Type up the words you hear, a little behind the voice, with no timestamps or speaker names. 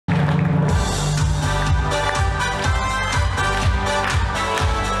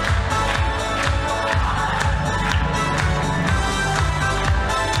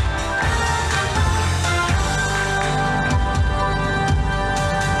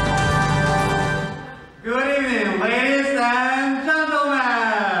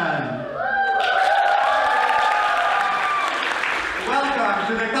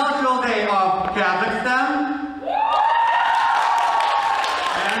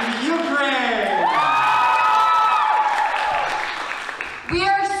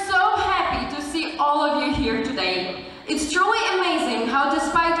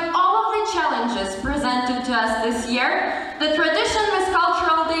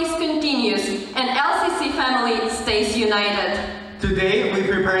united. Today, we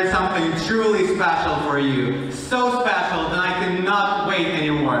prepared something truly special for you. So special that I cannot wait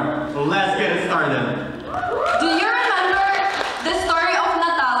anymore. Let's get it started. Do you remember the story of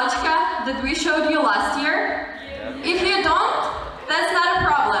Natalochka that we showed you last year? If you don't, that's not a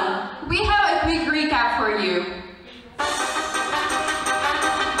problem. We have a quick recap for you.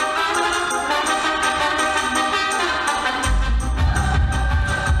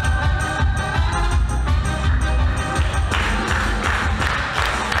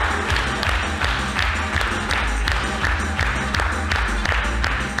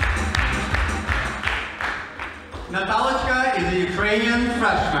 Natalochka is a Ukrainian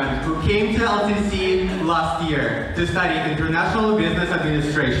freshman who came to LCC last year to study International Business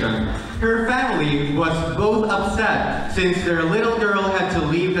Administration. Her family was both upset since their little girl had to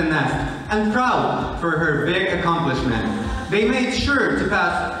leave the nest and proud for her big accomplishment. They made sure to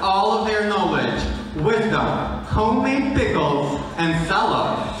pass all of their knowledge, wisdom, homemade pickles, and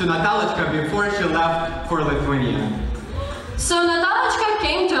salad to Natalochka before she left for Lithuania. So Natalochka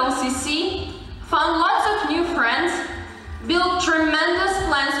came to LCC, found lots of new friends, built tremendous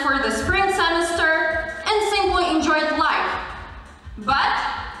plans for the spring semester, and simply enjoyed life. But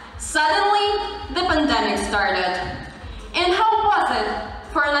suddenly, the pandemic started. And how was it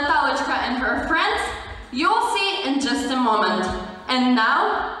for Natalochka and her friends? You'll see in just a moment. And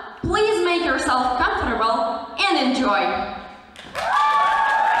now, please make yourself comfortable and enjoy.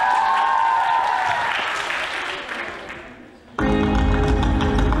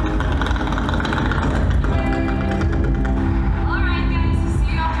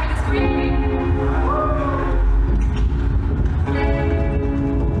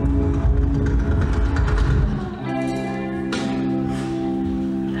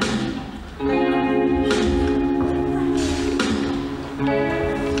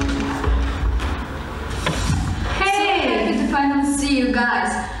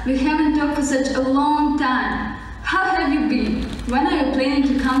 We haven't talked for such a long time. How have you been? When are you planning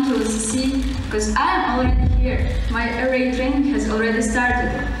to come to LCC? Because I am already here. My array training has already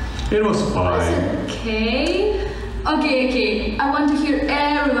started. It was fine. Was it okay? Okay. I want to hear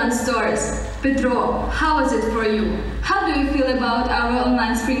everyone's stories. Petro, how was it for you? How do you feel about our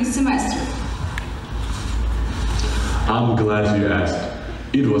online spring semester? I'm glad you asked.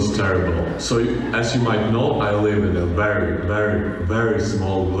 It was terrible. So, as you might know, I live in a very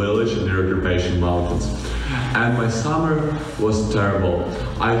small village in the Carpathian Mountains. And my summer was terrible.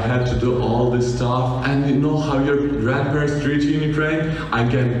 I had to do all this stuff, and you know how your grandparents treat you in Ukraine? I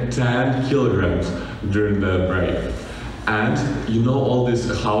gained 10 kilograms during the break. And you know all these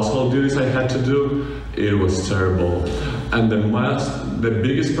household duties I had to do? It was terrible. And the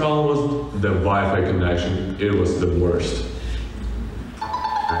biggest problem was the Wi-Fi connection. It was the worst.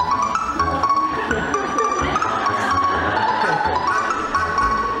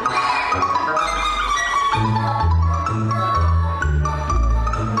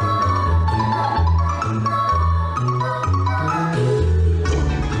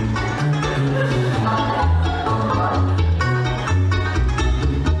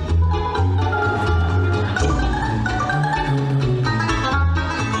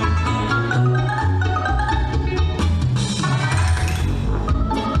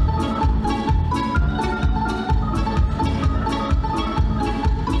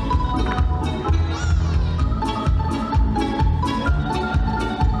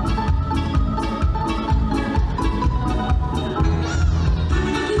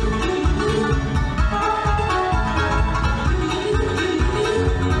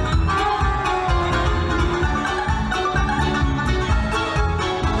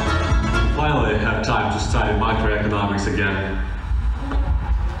 Time to study microeconomics again.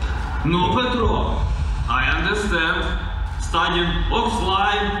 No, Petro, I understand. Studying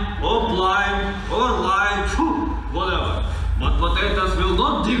offline, online, whatever. But potatoes will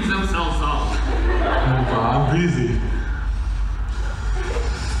not dig themselves out. I'm busy.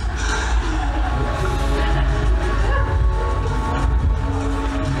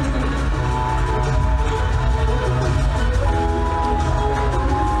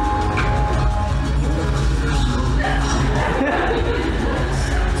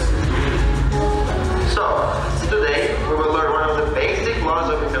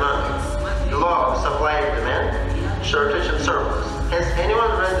 Shortage and surplus. Has anyone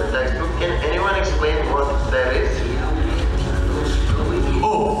read the textbook? Can anyone explain what that is?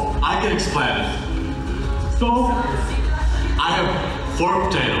 Oh, I can explain it. So, I have 4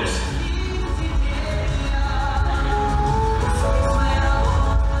 potatoes.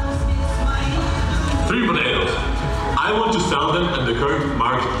 3 potatoes. I want to sell them at the current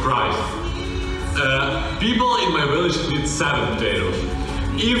market price. People in my village need 7 potatoes.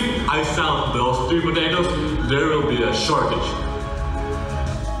 If I sell those 3 potatoes, there will be a shortage.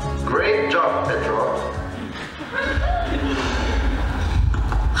 Great job, Petro.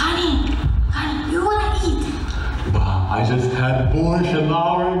 Honey, you wanna eat? I just had borscht an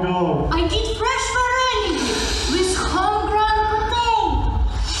hour ago. I did fresh vareniki with homegrown potato.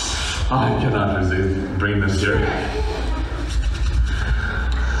 I cannot resist. Bring this here.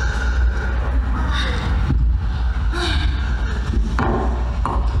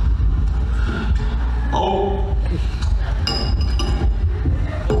 Oh.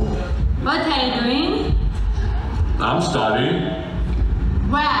 What are you doing? I'm studying.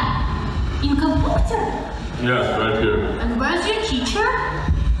 Where? In computer? Yes, right here. And where's your teacher?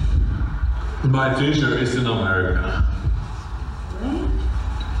 My teacher is in America.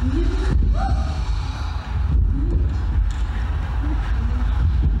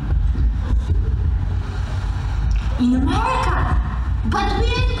 In America? But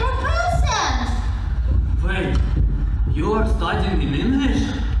we're in Proposals! Wait, you are studying in English?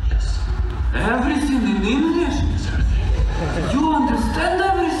 Yes. Everything in English? You understand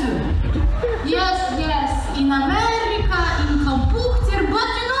everything? Yes, in America, in computer, but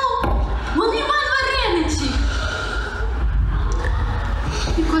you know, only one varenичек.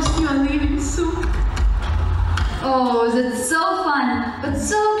 Because you are leaving soon. Oh, that's so fun, but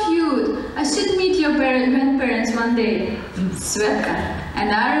so cute. I should meet your grandparents one day. Svetka,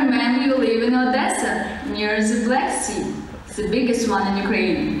 and I remember you live in Odessa, near the Black Sea, the biggest one in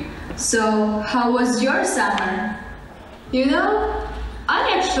Ukraine. So, how was your summer? You know,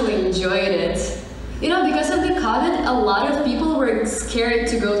 I actually enjoyed it. You know, because of the COVID, a lot of people were scared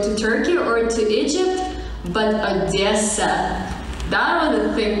to go to Turkey or to Egypt, but Odessa, that was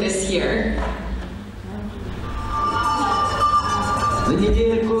the thing this year. На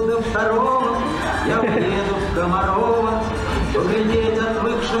недельку до второго я уеду в Комарова, поглядеть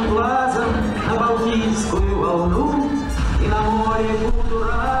отвыкшим глазом на Балтийскую волну, и на море буду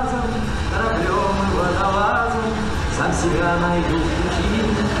разом, кораблем и водолазом, сам себя найду в пути,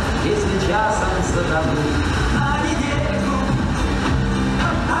 если часом затону. На недельку до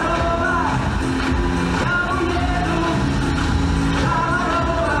второго я уеду в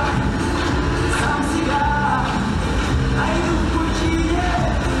Комарова, сам себя найду в пути,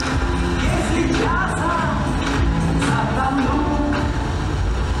 если часом затону.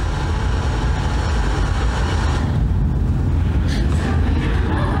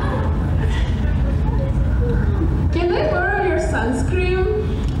 Can I borrow your sunscreen?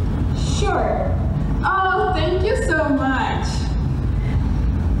 Sure. Oh, thank you so much.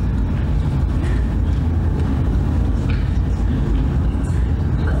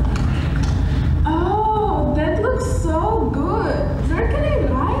 Oh, that looks so good. Where can I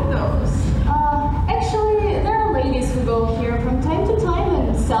buy those? Actually, there are ladies who go here from time to time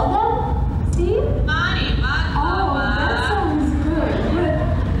and sell them. See? Oh, that sounds good, but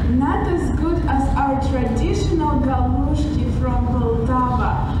not as good as our traditional galushki from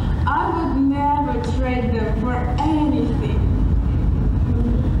Poltava. I would never trade them for anything.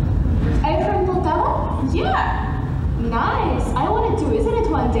 Are you from Poltava? Yeah. Nice. I wanted to visit it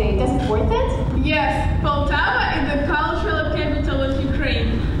one day. Does it worth it? Yes, Poltava is the cultural capital of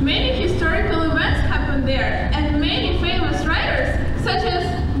Ukraine. Many historical events happen there, and many famous writers, such as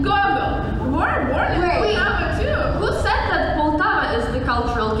Gogol, were born in Wait. Poltava too. Who said that Poltava is the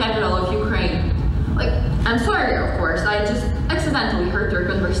cultural capital of Ukraine? Like, I'm sorry, of course, I just accidentally heard your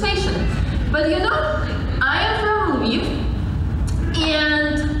conversation. But you know, I am from Lviv,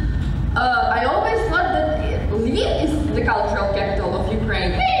 and I always thought that Lviv is the cultural capital of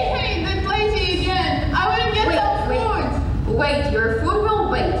Ukraine. Hey, that lady again. I want to get some food. Wait, your food will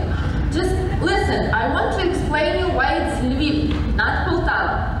wait. Just listen, I want to explain you why it's Lviv, not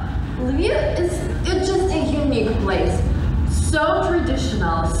Poltava. Lviv it's just a unique place. So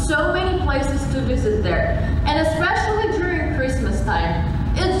traditional, so many places to visit there. And especially during Christmas time.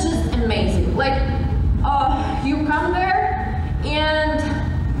 It's just amazing. Like, you come there and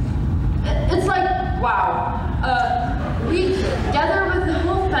it's like, wow. We gather with the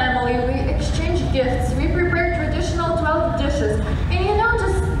whole family, we exchange gifts, we prepare traditional 12 dishes, and you know,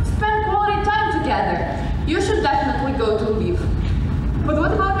 just spend quality time together. You should definitely go to Lviv. But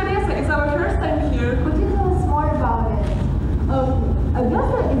what about Odessa? It's our first time here. Could you tell us more about it?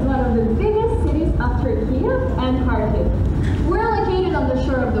 Odessa is one of the biggest cities after Kiev and Kharkiv. We're located on the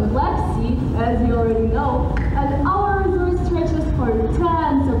shore of the Black Sea, as you already know, and our resort stretches for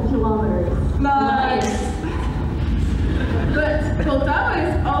tens of kilometers. Nice. But Poltava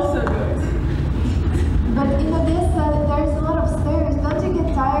is also good. But in Odessa, there's a lot of stairs. Don't you get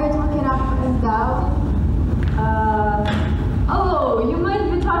tired walking up and down?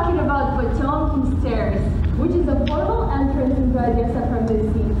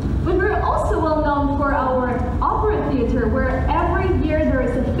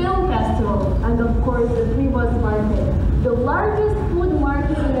 largest food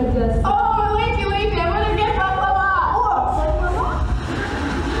market in Odessa. Oh, wait, I want to get baklava. Oh, baklava?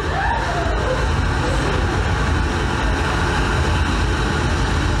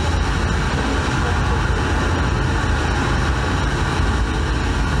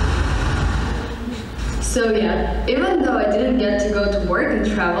 So yeah, even though I didn't get to go to work and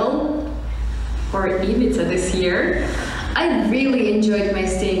travel, or Ibiza this year, I really enjoyed my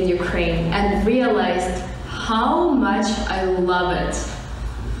stay in Ukraine and realized how much I love it.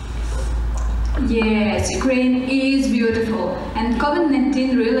 Yes, Ukraine is beautiful, and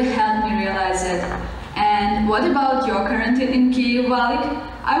COVID-19 really helped me realize it. And what about your quarantine in Kyiv, Valik?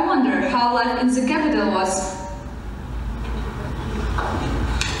 I wonder how life in the capital was.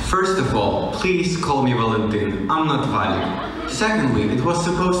 First of all, please call me Valentin. I'm not Valik. Secondly, it was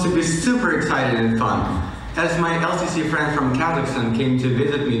supposed to be super exciting and fun, as my LCC friend from Kazakhstan came to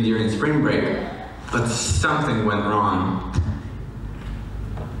visit me during spring break, but something went wrong.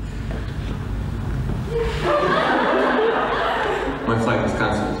 My flight was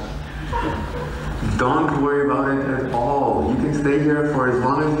cancelled. Don't worry about it at all. You can stay here for as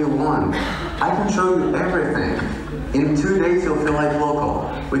long as you want. I can show you everything. In 2 days, you'll feel like local.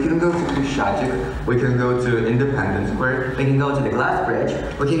 We can go to Krishchik, we can go to Independence Square, we can go to the Glass Bridge,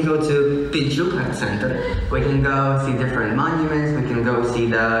 we can go to Pinchuk Center, we can go see different monuments, we can go see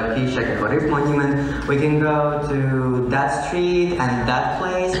the Kishek monument, we can go to that street and that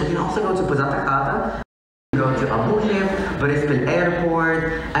place, we can also go to Pozata Khata, go to Abujev, Borispil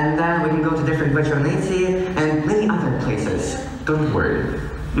Airport, and then we can go to different Vechernitsy and many other places. Don't worry.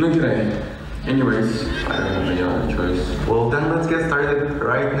 No, great. Anyways, I don't have any other choice. Well, then let's get started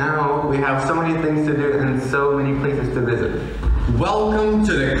right now. We have so many things to do and so many places to visit. Welcome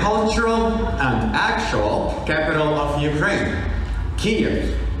to the cultural and actual capital of Ukraine,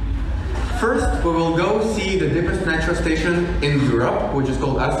 Kyiv. First, we will go see the deepest metro station in Europe, which is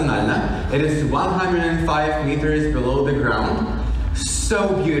called Arsenalna. It is 105 meters below the ground.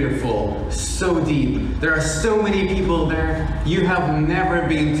 So beautiful, so deep. There are so many people there. You have never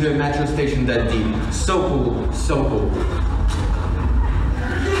been to a metro station that deep. So cool, so cool.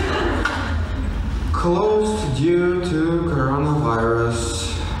 Closed due to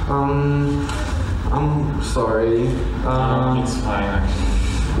coronavirus. I'm sorry. It's fine,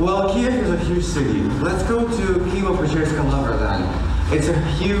 actually. Well, Kyiv is a huge city. Let's go to Kyivo-Pечerska Lavra then. It's a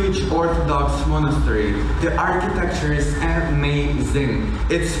huge Orthodox monastery. The architecture is amazing.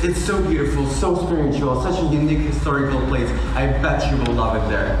 It's so beautiful, so spiritual, such a unique historical place. I bet you will love it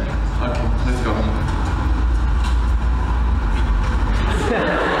there. Okay, let's go.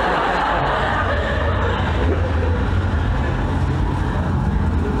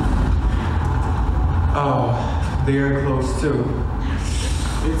 Oh, they are closed too.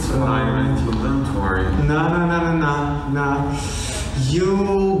 It's fine, don't worry. No.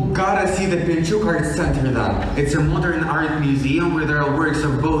 You gotta see the Pinchuk Art Center then. It's a modern art museum where there are works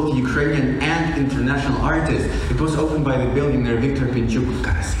of both Ukrainian and international artists. It was opened by the billionaire Viktor Pinchuk.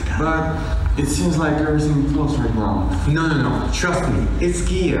 Gotta see that. But it seems like everything closed right now. No. Trust me. It's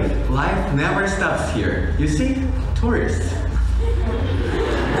Kyiv. Life never stops here. You see? Tourists.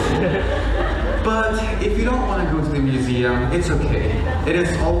 But if you don't want to go to the museum, it's okay. It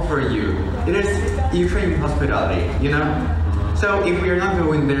is all for you. It is Ukrainian hospitality, you know? So if we are not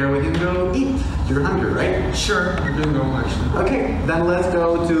going there, we can go eat. You're hungry, right? Sure, we can go actually. Okay, then let's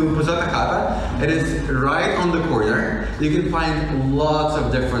go to Pozata Khata. It is right on the corner. You can find lots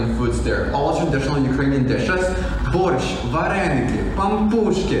of different foods there. All traditional Ukrainian dishes. Борщ, вареники,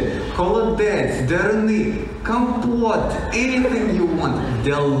 пампушки, холодець, деруни, компот, anything you want.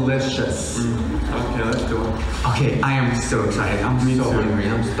 Delicious. Okay, let's do it. Okay, I am so excited. I'm so hungry.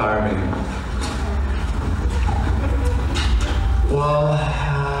 I'm starving. Well,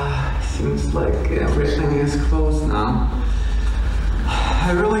 seems like everything is closed now.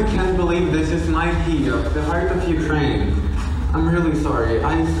 I really can't believe this is my Kyiv, the heart of Ukraine. I'm really sorry.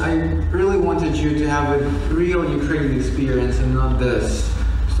 I really wanted you to have a real Ukrainian experience and not this.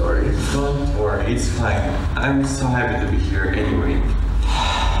 Sorry. Don't worry, it's fine. I'm so happy to be here anyway.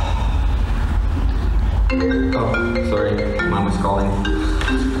 Oh, sorry. Mom is calling.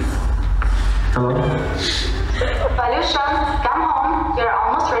 Hello? Valusha, come home. You're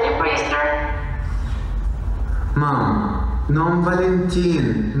almost ready for Easter. Mom, nom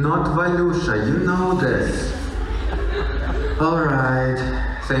Valentin, not Valusha. You know this. Alright.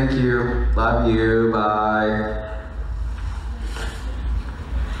 Thank you. Love you. Bye.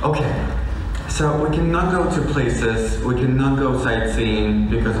 Okay. So we cannot go to places, we cannot go sightseeing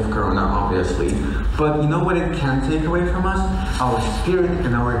because of Corona, obviously. But you know what it can take away from us? Our spirit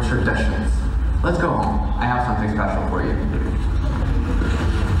and our traditions. Let's go home. I have something special for you.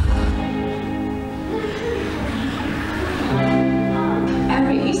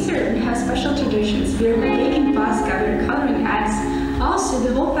 Every Easter, we have special traditions. We are baking pasta, we are coloring eggs. Also,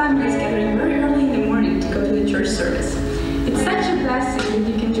 the whole family is gathering very early in the morning to go to the church service. It's such a blessing that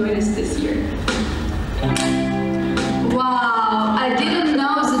you can join us this year. Wow, I didn't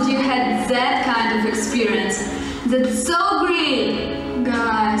know that you had that kind of experience. That's so great!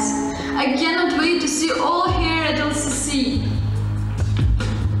 Guys, I cannot wait to see you all here at LCC.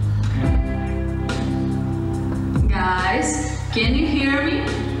 Guys, can you hear me?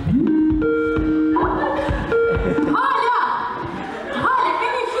 Галя! Галя,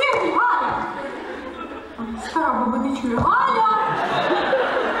 can you hear me? Галя! Стара баба не чує. Галя!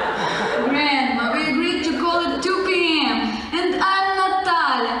 Grandma, we agreed to call at 2 p.m. And I'm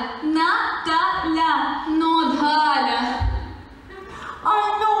Natalia. Natalia, not Галя. I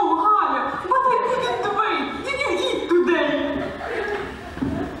know, Галя, but I couldn't wait. Did you eat today?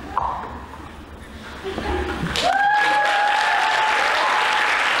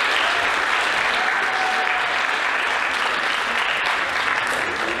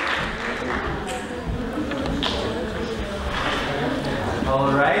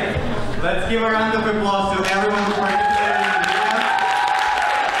 All right, let's give a round of applause to everyone who participated in the video.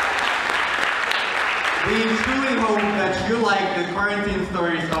 We truly hope that you like the quarantine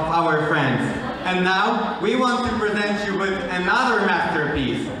stories of our friends. And now, we want to present you with another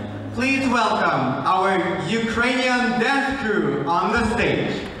masterpiece. Please welcome our Ukrainian dance crew on the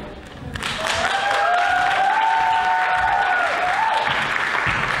stage.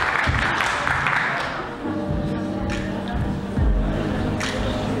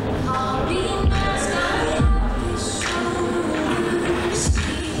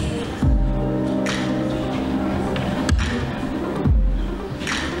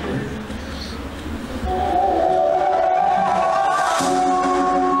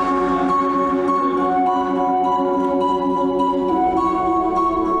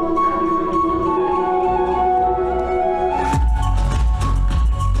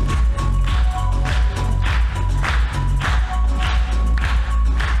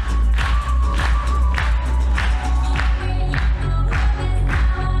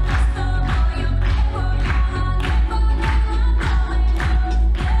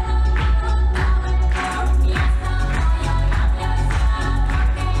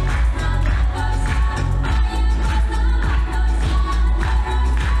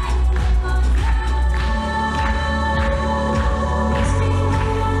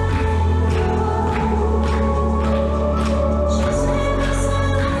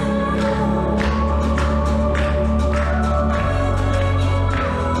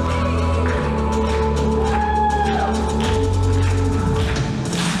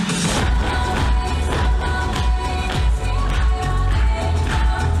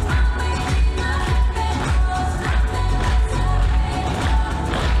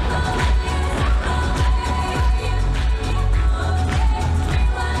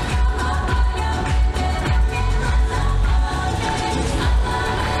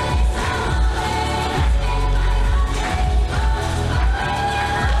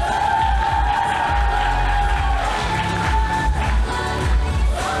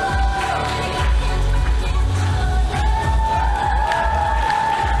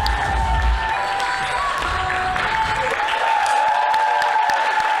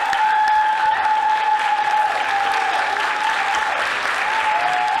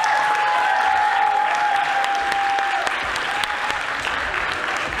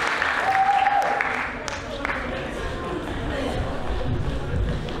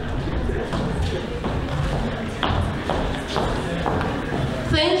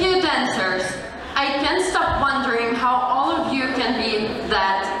 Thank you, dancers. I can't stop wondering how all of you can be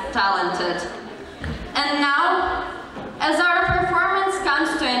that talented. And now, as our performance comes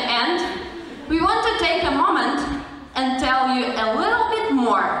to an end, we want to take a moment and tell you a little bit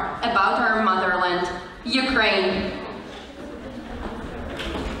more about our motherland, Ukraine.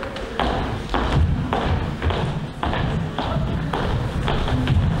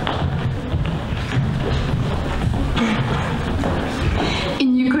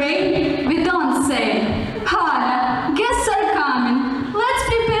 In Ukraine, we don't say, Hala, guests are coming, let's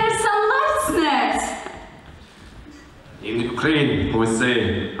prepare some light snacks. In Ukraine, we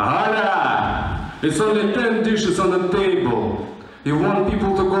say, Hala, it's only 10 dishes on the table. You want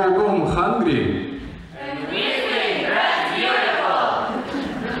people to go home hungry? And we think that's beautiful.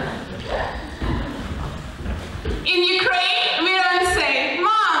 In Ukraine, we don't say,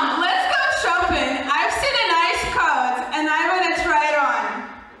 Mom, let's go shopping. I've seen a nice coat and I want to try it on.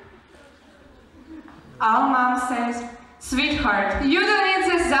 Our mom says, "Sweetheart, you don't need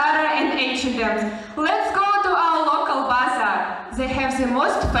the Zara and H&M's. Let's go to our local bazaar. They have the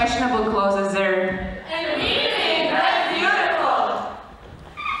most fashionable clothes there." And we think that's beautiful.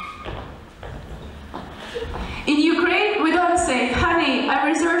 In Ukraine, we don't say, "Honey, I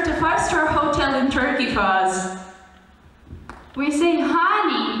reserved a 5-star hotel in Turkey for us." We say,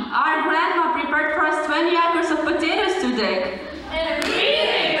 "Honey, our grandma prepared for us 20 acres of potatoes today." And we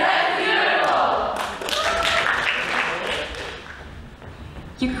think that's beautiful.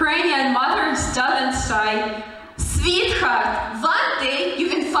 Ukrainian mothers don't say, "Sweetheart, one day you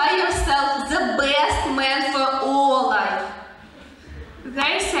can find yourself the best man for all life."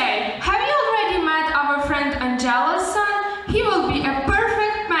 They say, "Have you already met our friend Angela's son? He will be a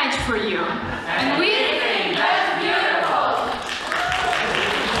perfect match for you." And we think that's beautiful.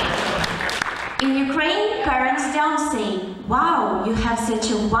 In Ukraine, parents don't say, "Wow, you have such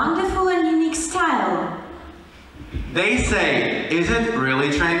a wonderful and unique style." They say, "Is it really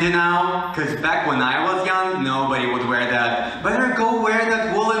trendy now? Because back when I was young, nobody would wear that. Better go wear that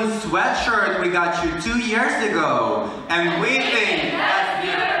woolen sweatshirt we got you 2 years ago." And we think that's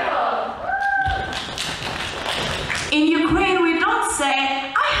beautiful. In Ukraine, we don't say,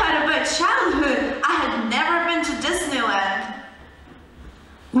 "I had a bad childhood. I had never been to Disneyland."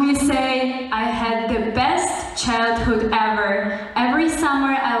 We say, "I had the best childhood ever. Every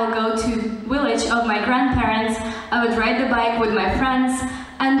summer I will go to village of my grandparents. I would ride the bike with my friends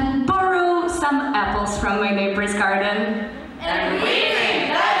and borrow some apples from my neighbor's garden." And we think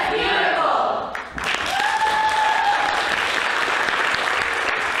that's beautiful.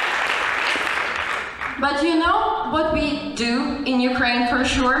 But you know what we do in Ukraine for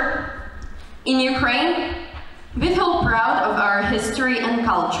sure? In Ukraine, we feel proud of our history and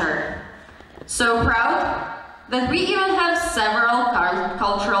culture. So proud that we even have several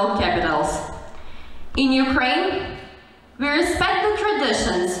cultural capitals. In Ukraine, we respect the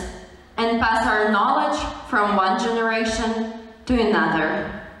traditions and pass our knowledge from one generation to another.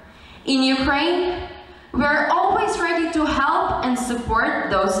 In Ukraine, we are always ready to help and support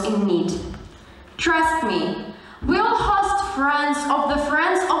those in need. Trust me, we'll host friends of the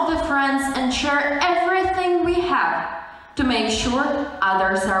friends of the friends and share everything we have to make sure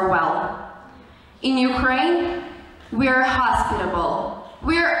others are well. In Ukraine, we are hospitable,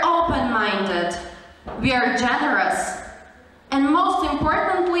 we are open-minded, we are generous, and most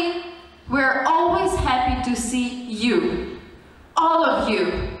importantly, we are always happy to see you, all of you.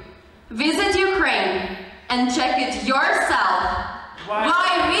 Visit Ukraine and check it yourself. Why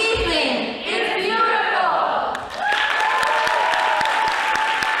we